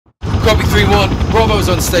Copy 3-1. Bravo's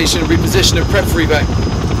on station. Reposition and prep for evac.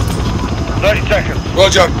 30 seconds.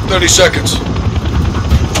 Roger, 30 seconds.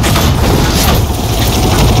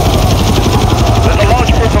 There's a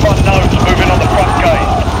large group of unknowns moving on the front gate.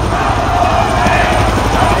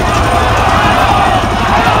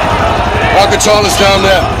 Alcantara's down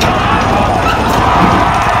there.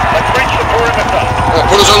 They've reached the perimeter.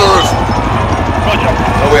 Put us on the roof. Roger.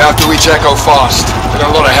 Well, we have to reach Echo fast. There's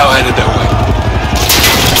a lot of hell headed that way.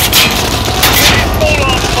 All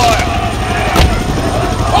on fire.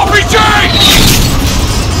 RPG!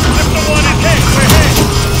 Left one is hit. We're hit.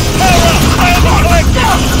 Power up. Fire the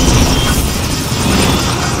collector.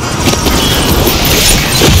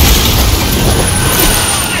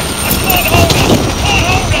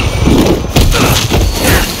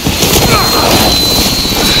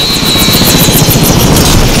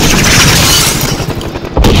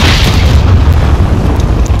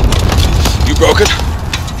 Broken?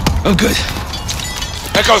 I'm good.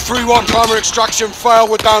 Echo 3-1, primary extraction failed.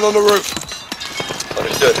 We're down on the roof.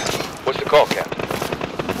 Understood. What's the call, Captain?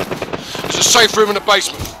 There's a safe room in the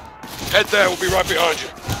basement. Head there, we'll be right behind you.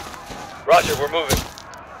 Roger, we're moving.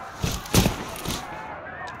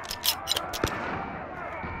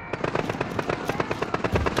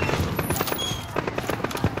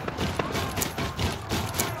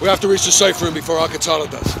 We have to reach the safe room before Alcantara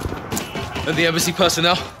does. And the embassy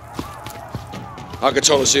personnel?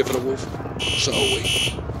 Alcantara's here for the wolf. So are we.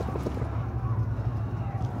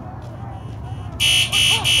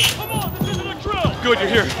 Good, you're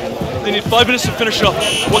here. They need 5 minutes to finish up.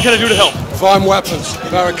 What can I do to help? Find weapons.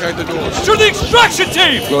 Barricade the doors. To the extraction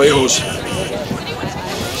team! Not yours.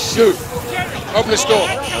 Shoot. Open this door.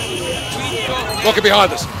 Lock it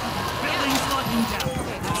behind us.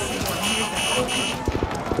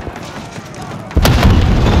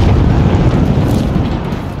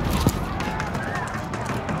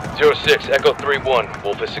 06, Echo 3-1.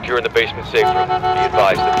 Wolf is secure in the basement safe room. Be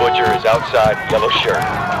advised, the butcher is outside, yellow shirt.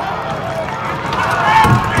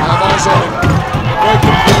 Have eyes on him. Break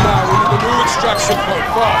him through now. We need a new extraction point,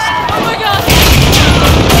 fast. Oh my god!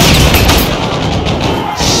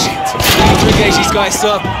 Shit. We need to engage these guys,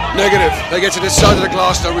 sir. Negative. They get to this side of the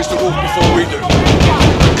glass, they'll reach the wolf before we do.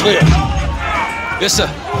 Clear. Yes, sir.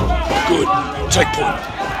 Good. Take point.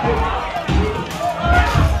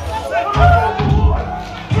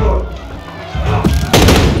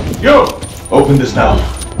 You! Open this now.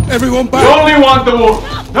 Everyone You back! only want the wolf!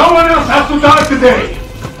 No one else has to die today!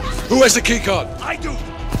 Who has the key card? I do!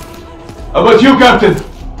 How about you, Captain?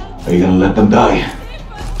 Are you gonna let them die?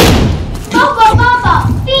 Papa!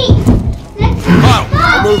 Feet! Let's go!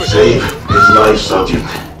 I'm moving. Save his life, Sergeant.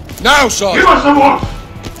 Now, Sergeant! Give us the wolf!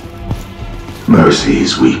 Mercy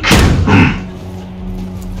is weak.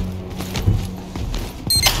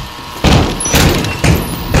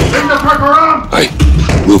 Bring the truck around! Hey,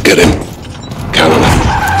 we'll get him. Count on it.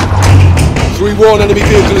 3-1, enemy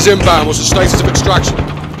vehicle is inbound. What's the status of extraction?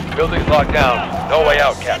 Building's locked down. No way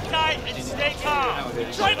out, Captain. Stay calm.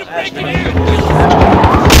 Trying to break it in.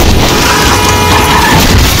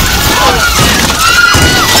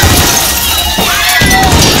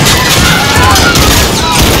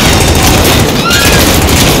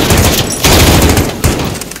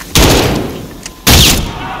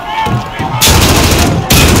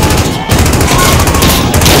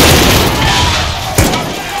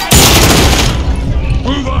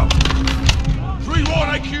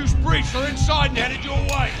 They're inside and headed your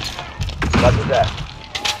way. Roger that.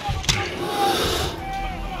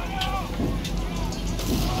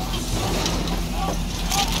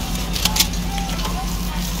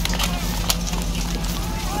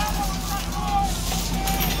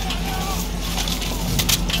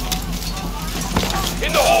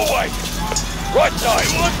 In the hallway. Right side.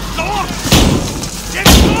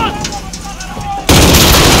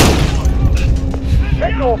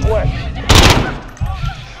 Take northwest.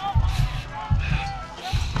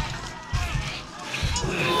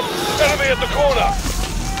 Enemy at the corner!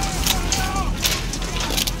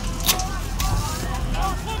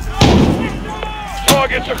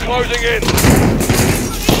 Targets are closing in!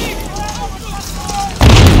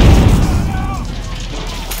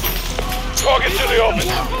 Target to the office!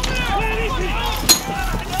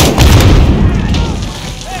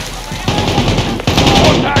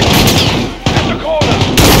 Contact! At the corner!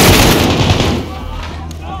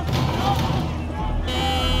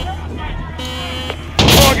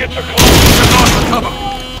 Targets are closing! Cover.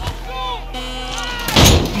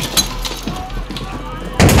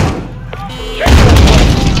 Check your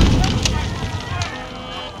place!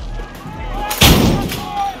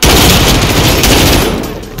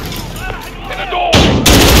 In the doorway!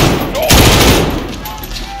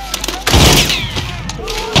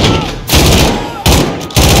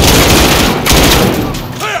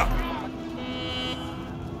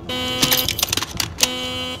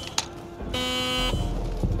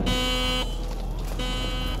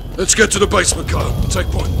 Let's get to the basement, Kyle. Take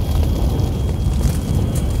point.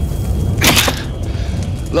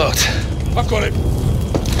 Locked. I've got it.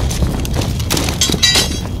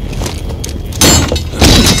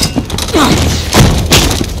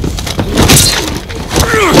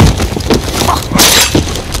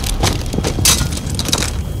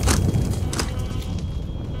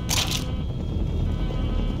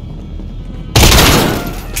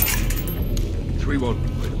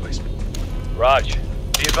 Raj,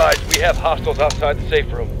 be advised, we have hostiles outside the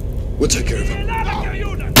safe room. We'll take care of him.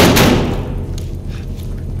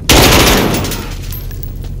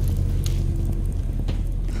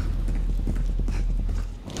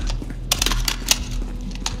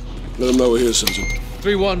 Let them know we're here, Sergeant.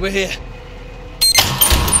 3-1, we're here.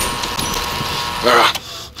 Vera,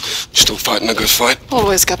 still fighting a good fight?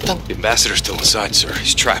 Always, Captain. The ambassador's still inside, sir.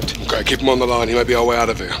 He's trapped. Okay, keep him on the line. He may be our way out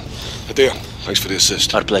of here. Adir, thanks for the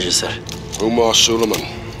assist. Our pleasure, sir. Umar Suleiman.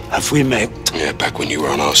 Have we met? Yeah, back when you were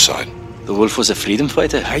on our side. The wolf was a freedom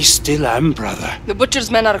fighter? I still am, brother. The Butcher's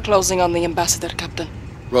men are closing on the ambassador, Captain.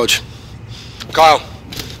 Rog. Kyle,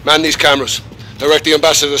 man these cameras. Direct the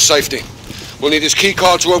ambassador to safety. We'll need his key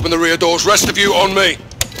card to open the rear doors. Rest of you on me.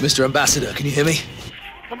 Mr. Ambassador, can you hear me?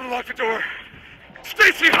 I'm gonna lock the door.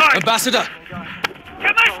 Stacy, hide! Ambassador!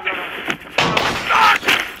 Get my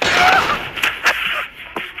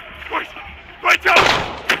Wait down!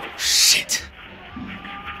 Shit.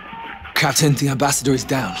 Captain, the ambassador is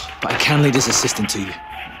down, but I can lead his assistant to you.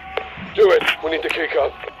 Do it. We need the key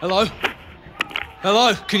card. Hello?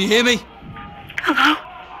 Hello? Can you hear me? Hello?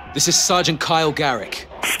 This is Sergeant Kyle Garrick.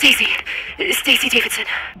 Stacy Davidson.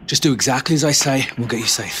 Just do exactly as I say, and we'll get you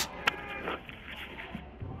safe.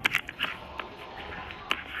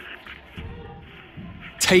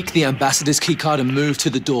 Take the ambassador's keycard and move to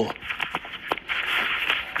the door.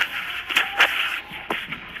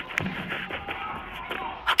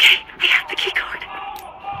 Okay, I have the keycard.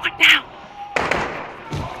 What now?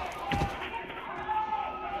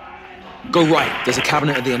 Go right. There's a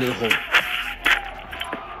cabinet at the end of the hall.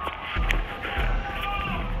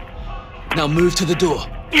 Now move to the door.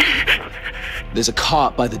 There's a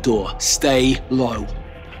cart by the door. Stay low.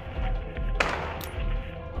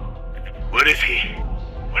 What is he?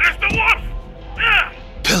 What is the wolf?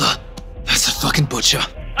 Pillar. That's the fucking butcher.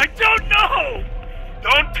 I don't know!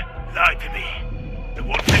 Don't lie to me. The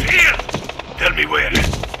wolf is here! Tell me where.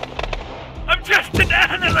 I'm just an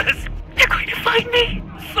analyst! They're going to find me!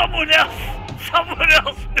 Someone else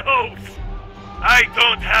knows! I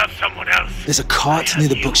don't have someone else! There's a cart near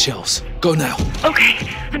the bookshelves. Go now. Okay,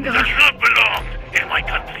 I'm going. Does not belong in my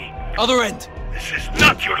country. Other end. This is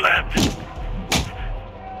not your land.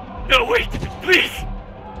 No, wait, please!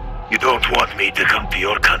 You don't want me to come to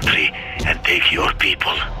your country and take your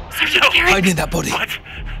people. Sergeant Garrick. Hide in that body. What?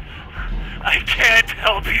 I can't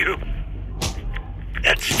help you.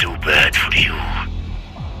 That's too bad for you.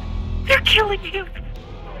 They're killing you.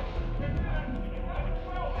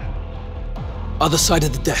 Other side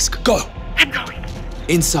of the desk. Go. I'm going.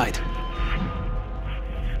 Inside.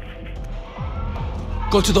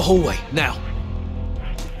 Go to the hallway, now.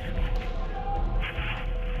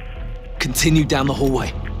 Continue down the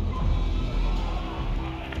hallway.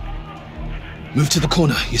 Move to the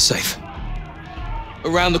corner, you're safe.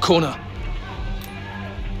 Around the corner.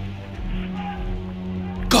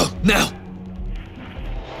 Go, now!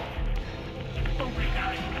 Oh my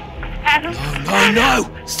God. Adam. No!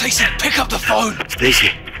 Stacy, pick up the phone! Stacy.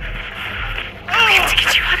 We have to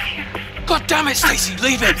get you out of here. God damn it, Stacy,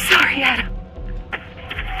 leave it! I'm sorry, Adam.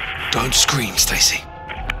 Don't scream, Stacy.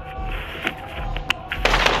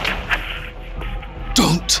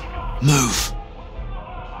 Don't move.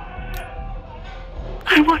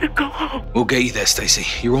 I want to go home. We'll get you there, Stacy.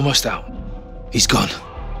 You're almost out. He's gone.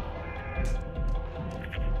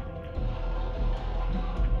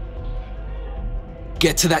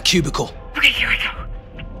 Get to that cubicle. Okay, here I go.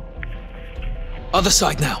 Other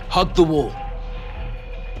side now. Hug the wall.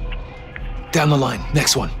 Down the line.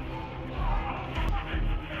 Next one.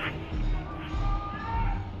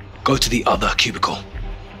 Go to the other cubicle.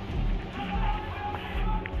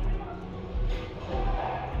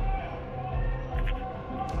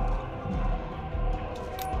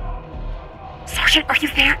 Sergeant, are you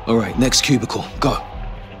there? All right, next cubicle. Go.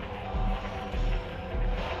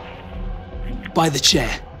 By the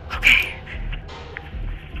chair. Okay.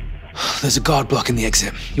 There's a guard blocking the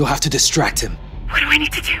exit. You'll have to distract him. What do I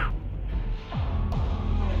need to do?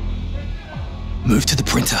 Move to the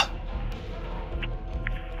printer.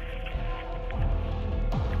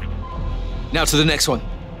 Now to the next one.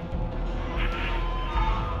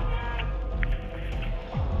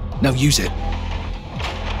 Now use it.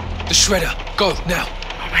 The shredder. Go, now.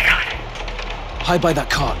 Oh my God. Hide by that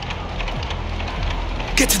cart.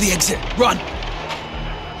 Get to the exit. Run!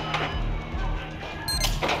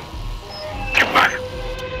 Get back!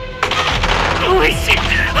 Holy shit!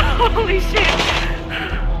 Holy shit!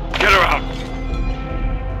 Get her out!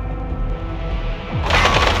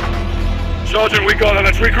 Sergeant, we got her.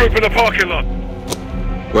 Let's regroup in the parking lot.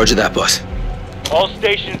 Roger that, boss. All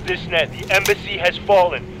stations this net. The embassy has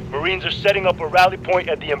fallen. Marines are setting up a rally point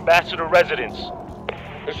at the ambassador residence.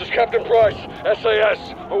 This is Captain Price,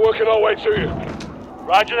 SAS. We're working our way to you.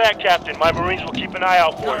 Roger that, Captain. My Marines will keep an eye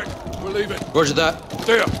out for you. Garrick, we're leaving. Roger that.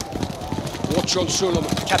 There. Watch on Suleiman.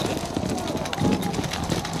 Captain.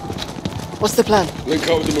 What's the plan? Link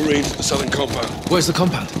up with the Marines at the southern compound. Where's the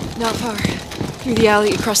compound? Not far. Through the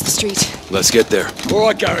alley across the street. Let's get there. All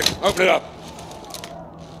right, Garrick. Open it up.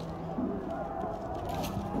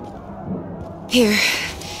 Here.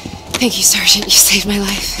 Thank you, Sergeant. You saved my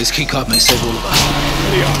life. This keycard may save all of us.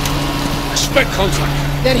 There you are. Expect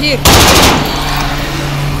contact. They're here.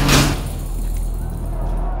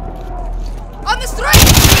 On the street!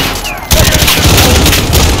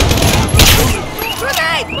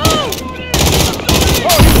 Grenade! Move!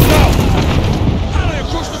 Oh, now! Alley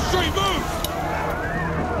across the street, move!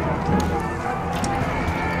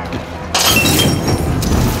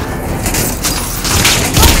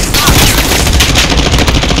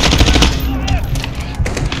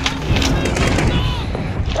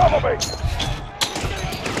 Cover me!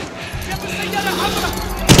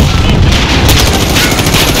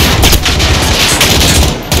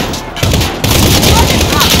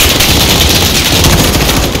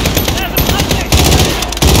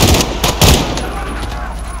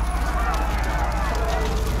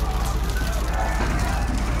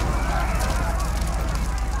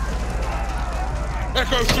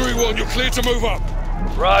 Echo 3-1, you're clear to move up.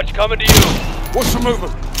 Raj, coming to you. What's the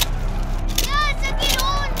movement?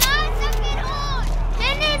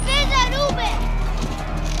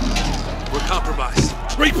 We're compromised.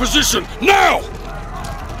 Reposition, now!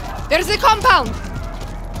 There's the compound!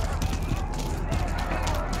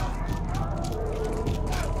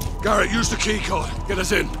 Garrett, use the key card. Get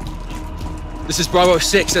us in. This is Bravo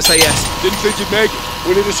 6, SAS. Didn't think you'd make it.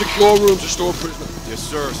 We need a secure room to store prisoner. Yes,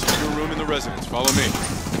 sir. Secure room in the residence. Follow me.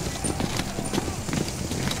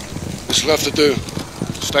 There's left to do.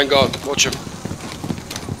 Stand guard. Watch him.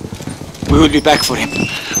 We will be back for him.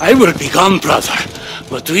 I will be gone, brother,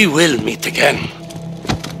 but we will meet again.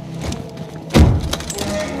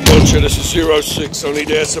 Launcher, this is 06. I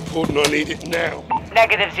need air support and I need it now.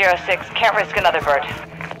 Negative 06. Can't risk another bird.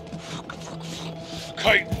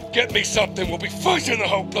 Kate, get me something. We'll be fighting the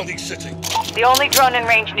whole bloody city. The only drone in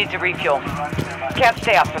range needs a refuel. Can't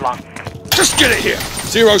stay up for long. Just get it here.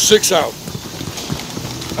 06 out.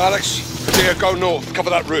 Alex, Kadir, go north. Cover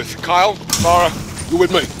that roof. Kyle, Mara, you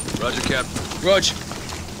with me? Roger, Captain. Roger.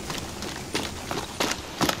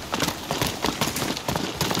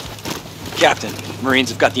 Captain, Marines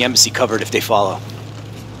have got the embassy covered if they follow.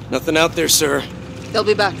 Nothing out there, sir. They'll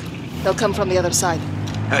be back. They'll come from the other side.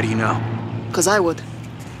 How do you know? 'Cause I would.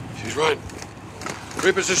 She's right.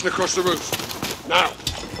 Reposition across the roof. Now.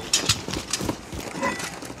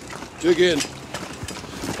 Dig in.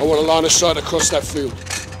 I want a line of sight across that field.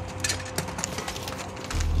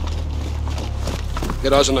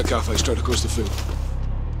 Get eyes on that cafe straight across the field.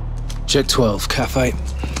 Check 12, cafe.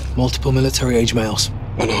 Multiple military-age males.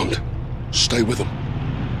 Unarmed. Stay with them.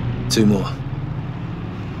 2 more.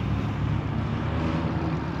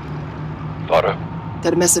 Potter,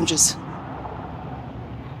 They're messengers.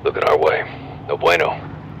 looking our way. No bueno.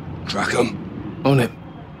 Track them. On it.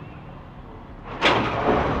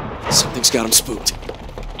 Something's got him spooked.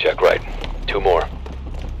 Check right. 2 more.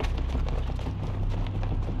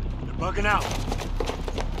 They're bugging out.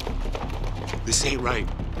 This ain't right.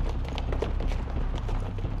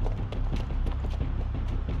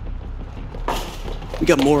 We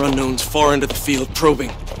got more unknowns far into the field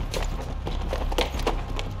probing.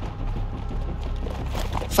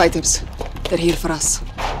 Fighters. They're here for us.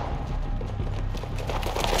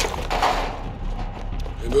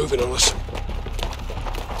 They're moving on us.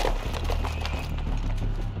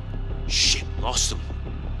 Shit, lost them.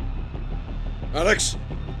 Alex?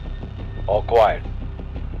 All quiet.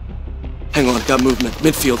 Hang on, got movement.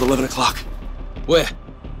 Midfield, 11 o'clock. Where?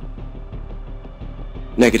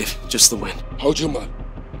 Negative, just the wind. Hold your mud.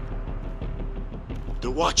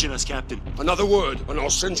 They're watching us, Captain. Another word, and I'll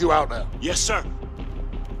send you out there. Yes, sir.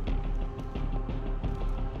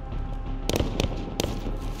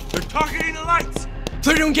 They're targeting the lights.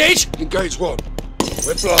 Clear to engage? Engage what?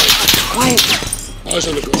 We're blind. Quiet. Eyes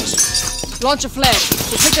on the glass. Launch a flare.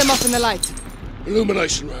 We'll pick them off in the light.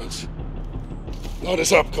 Illumination rounds. Light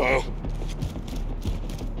us up, Kyle.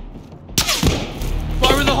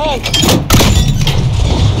 hole!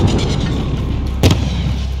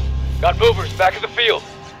 Got movers back in the field.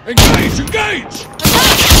 Engage! Engage!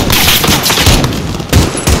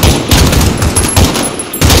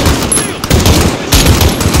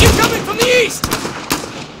 Incoming from the east!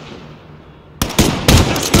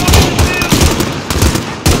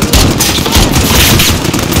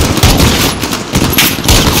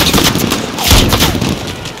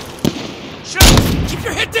 Keep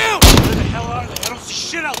your head down! Where the hell are they? I don't see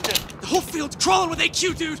shit out there. The whole field's crawling with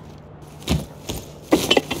AQ, dude!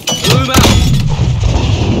 Blew them out.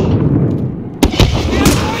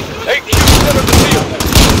 AQ center the field.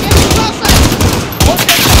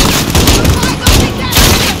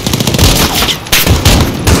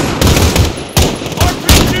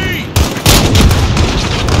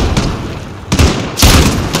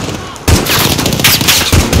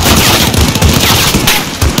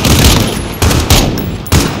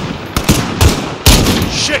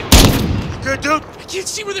 Dude, I can't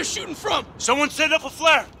see where they're shooting from! someone set up a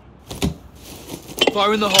flare.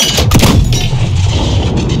 Fire in the hole.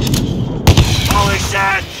 Holy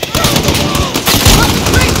shit!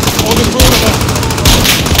 On the perimeter!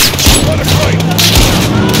 Let it fight!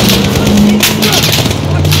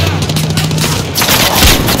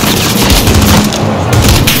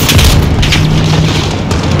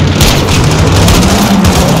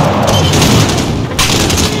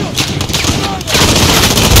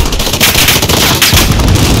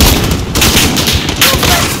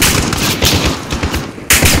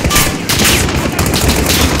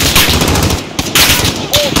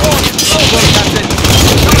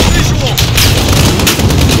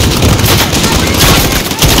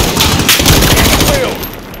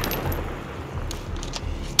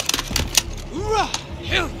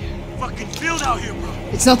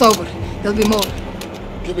 It's not over. There'll be more.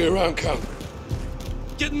 Give me a round count.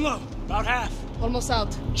 Getting low. About half. Almost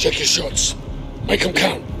out. Check your shots. Make them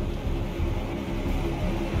count.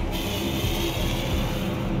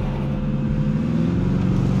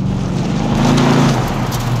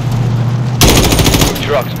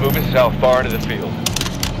 Trucks moving south far into the field.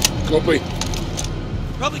 Copy.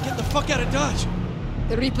 Probably get the fuck out of Dodge.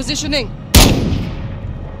 They're repositioning.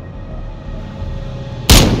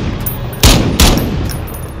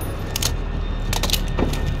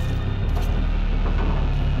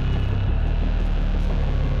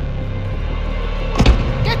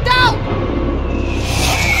 Get down!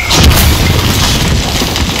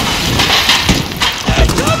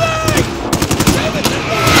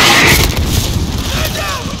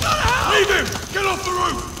 Leave him! Get off the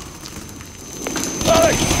roof!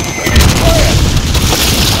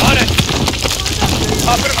 On it!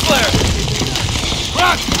 Popping a flare!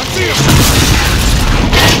 Run! I see him!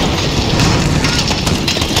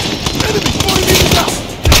 Enemy 40 meters out!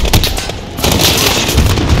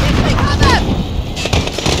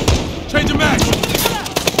 Change the mag!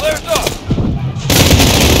 Flares up!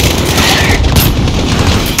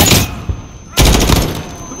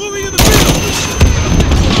 They're moving in the field!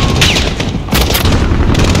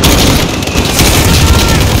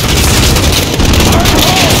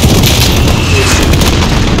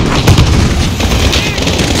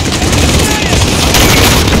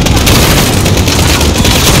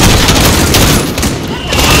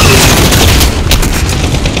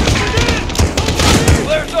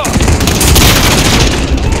 Flares up!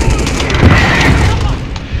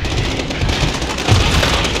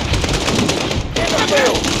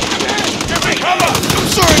 Give me cover! I'm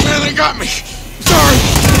sorry, man, they got me! Sorry!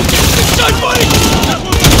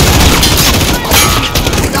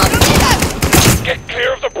 Get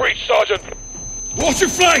clear of the breach, Sergeant! Watch your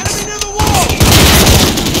flanks! Near the wall!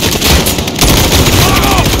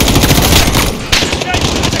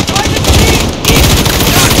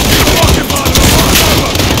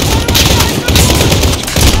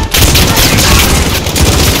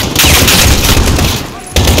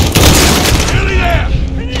 Nearly there!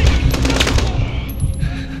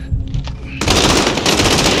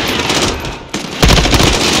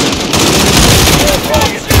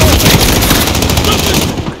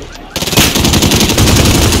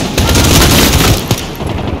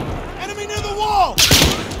 Enemy near the wall!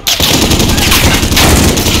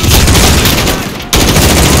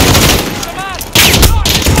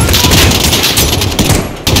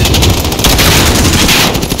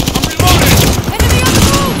 I'm reloading! Enemy on the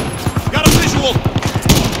move! Got a visual!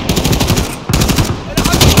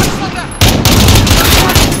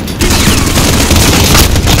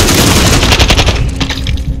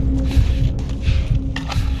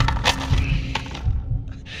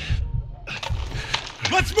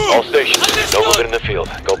 Let's move! All stations, no movement in the field.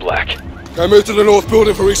 Go black. Go move to the north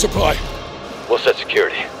building for resupply. We'll set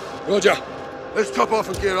security. Roger. Let's top off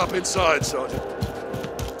and gear up inside, Sergeant.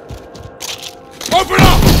 Open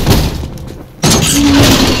up!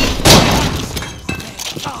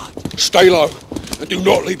 Stay low, and do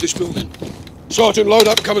not leave this building. Sergeant, load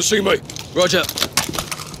up and come and see me. Roger.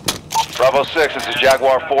 Bravo 6, this is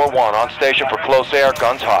Jaguar 4-1. On station for close air,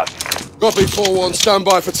 guns hot. Copy 4-1, stand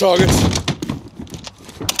by for targets.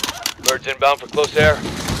 Birds inbound for close air.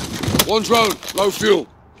 One drone, low fuel.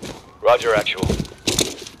 Roger, actual.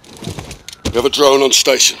 We have a drone on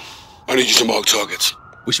station. I need you to mark targets.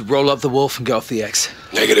 We should roll up the wolf and get off the X.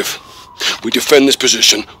 Negative. We defend this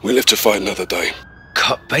position, we live to fight another day.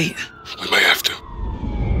 Cut bait? We may have to.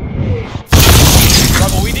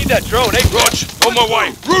 Bravo, we need that drone, eh? Rog, on my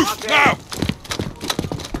way! Roof, now!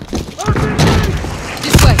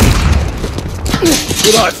 This way.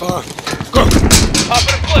 Good eye, fire. Go!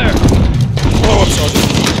 Popping a flare! Follow up, Sergeant.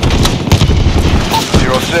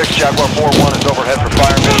 06, Jaguar 4-1 is overhead for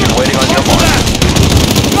fire mission, waiting on your mark.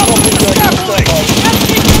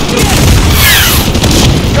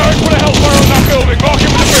 Guys, put a hellfire on that building! Mark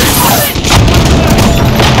him with the beam!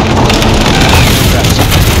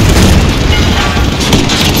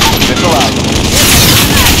 Missile out.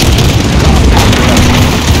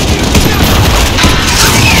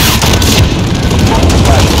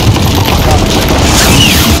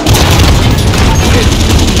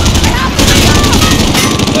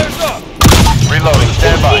 Reloading,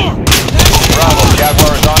 stand by. Bravo,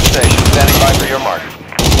 Jaguar is on station, standing by for your mark.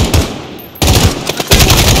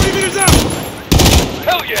 20 meters out!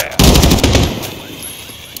 Hell yeah!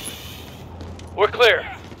 We're clear.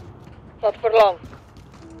 Not for long.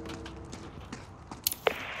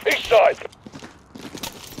 East side!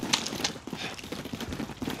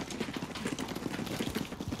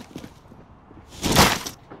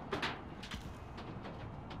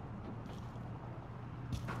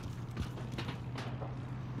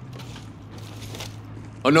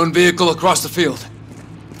 Unknown vehicle across the field.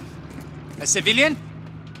 A civilian?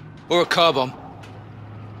 Or a car bomb.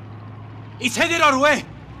 He's headed our way.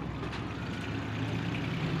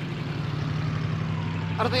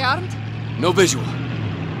 Are they armed? No visual.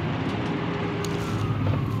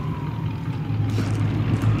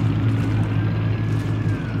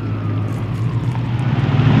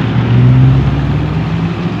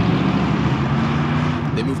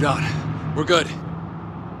 They moved on. We're good.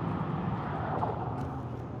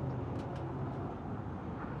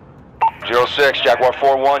 Zero 06, Jaguar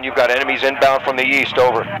 4-1, you've got enemies inbound from the east,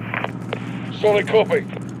 over. Solid copy.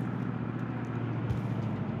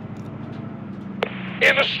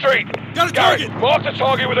 In the street! Got a target! Gary, mark the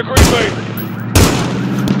target with a green beam!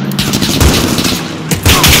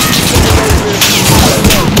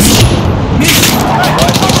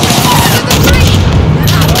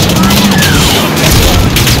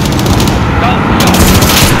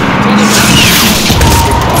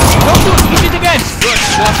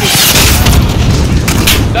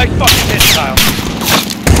 Nice fucking hit, Kyle.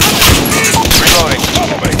 Reloading.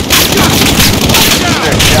 Follow me.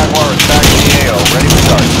 Jaguar is back in the AO, ready to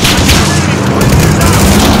start.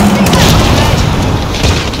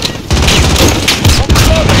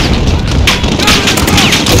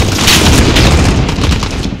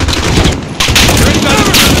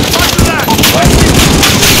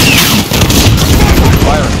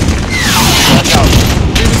 Fire. Watch out.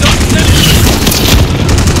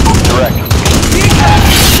 Direct.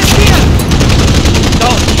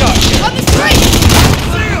 On the street!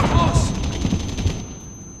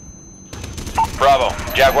 Bravo.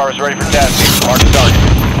 Jaguar is ready for tasking. Mark target.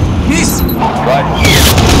 Miss! Right.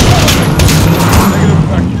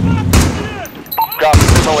 Copy.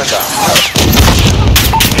 Missile inbound.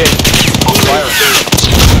 Hit. Fire.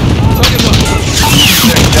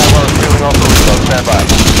 Jaguar is peeling off the reload. Stand by.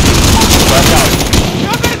 Back out.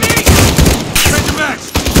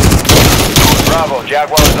 Bravo.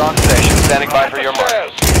 Jaguar is on station. Standing by for your mark.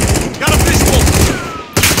 Got a pistol!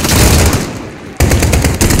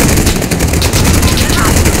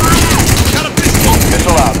 Got a pistol!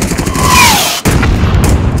 Missile out.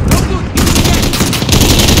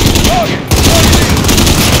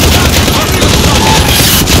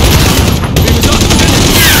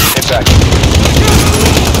 Impact.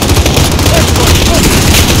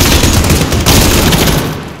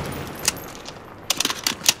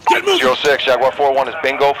 06, Jaguar 4-1 is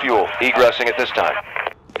bingo fuel. Egressing at this time.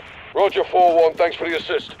 Roger 4-1, thanks for the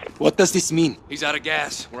assist. What does this mean? He's out of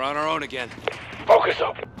gas. We're on our own again. Focus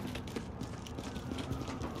up.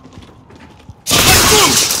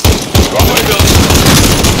 Runway building.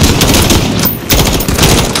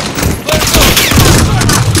 Let's go.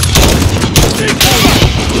 Stay forward.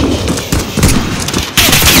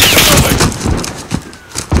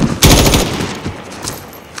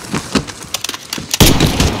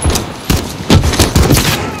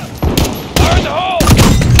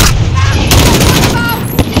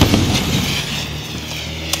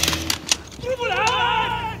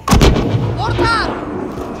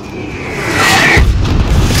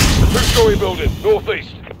 building,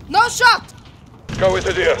 northeast. No shot! Go with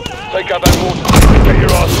it here. Take out that mortar. Get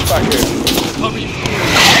your asses back here.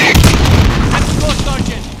 Let's go,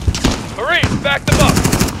 Sergeant! Marines, back them up!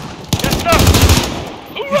 Yes, sir!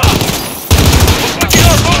 Hoorah! Look it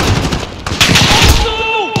up, move! No!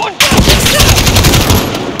 Watch out!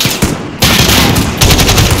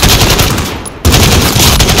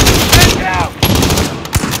 Stand down!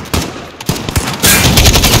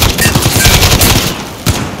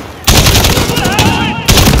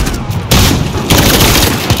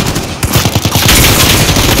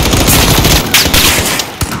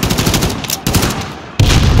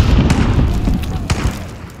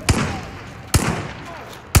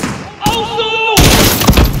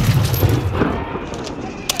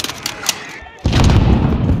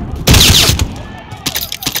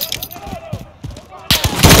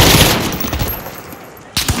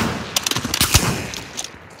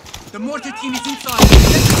 The mortar team is inside. Get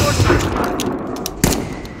the door shut.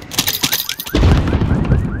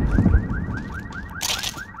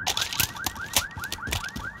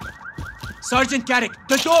 Sergeant Garrick,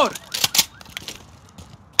 the door!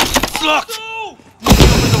 It's locked! Open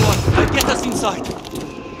the wall. I'll get us inside.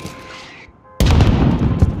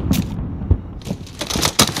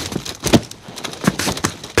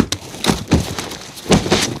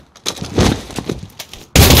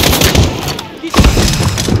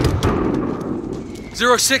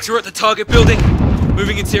 Zero 06, we're at the target building.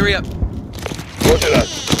 Moving interior. Roger that.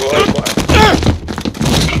 Go ahead, fire.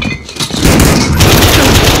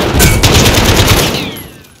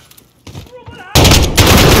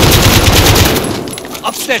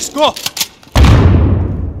 Upstairs, go!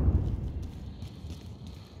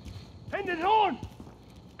 End it on!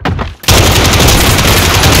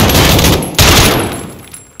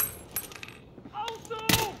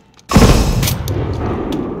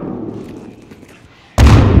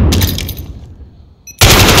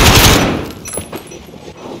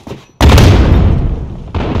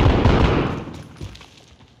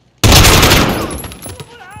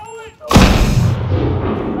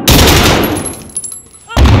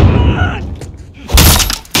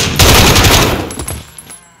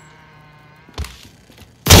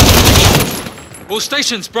 All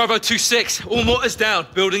stations, Bravo 2-6. All mortars down.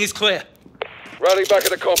 Building is clear. Rally back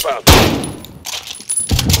at the compound.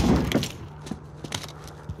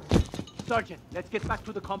 Sergeant, let's get back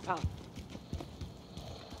to the compound.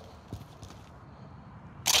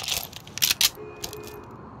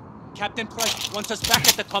 Captain Price wants us back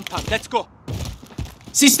at the compound. Let's go.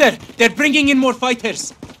 Sister, they're bringing in more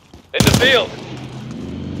fighters. In the field!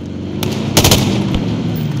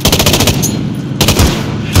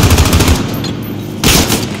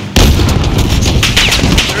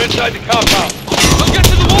 They're inside the compound. Don't get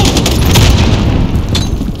to the wall!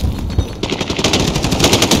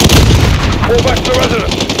 Fall back to the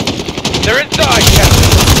residence. They're inside, Captain.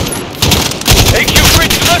 AQ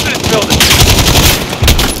breach the residence building.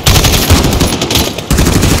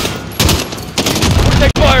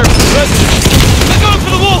 Take fire from the residence. They're going for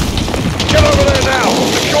the wall! Get over there now.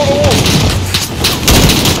 Secure the wall.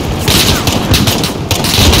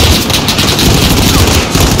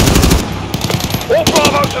 All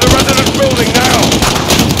Bravo to the residence building now.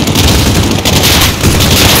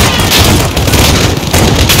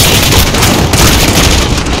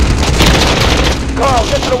 Carl,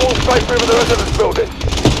 get to the wall safely with the residence building.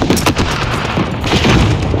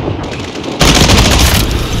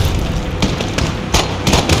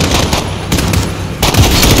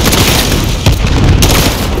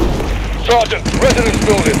 Sergeant, residence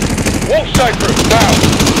building. Wall safe room, now.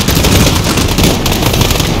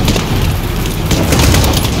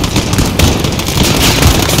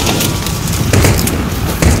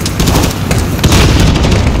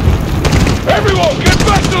 Everyone, get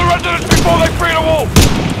back to the residence before they free the wall!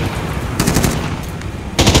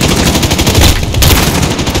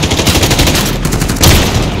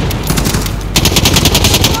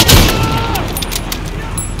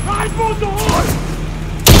 Rifle the horse!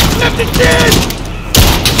 Left it dead!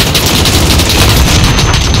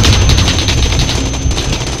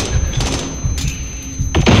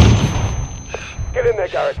 Get in there,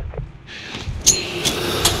 Garrett.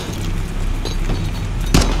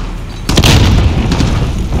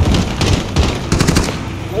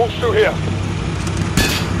 Wall's through here.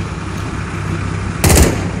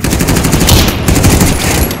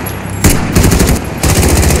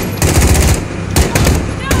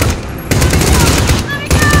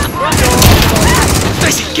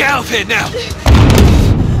 Stacy, get out of here now!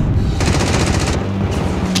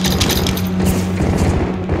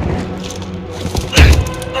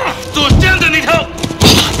 Door's down, I need help!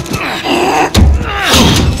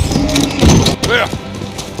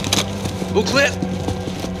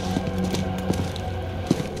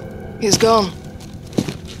 He's gone.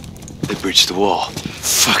 They breached the wall.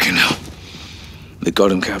 Fucking hell. They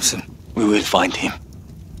got him, Captain. We will find him.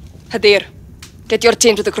 Hadir, get your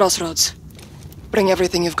team to the crossroads. Bring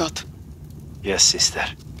everything you've got. Yes, sister.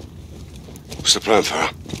 What's the plan,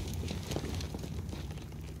 Farah?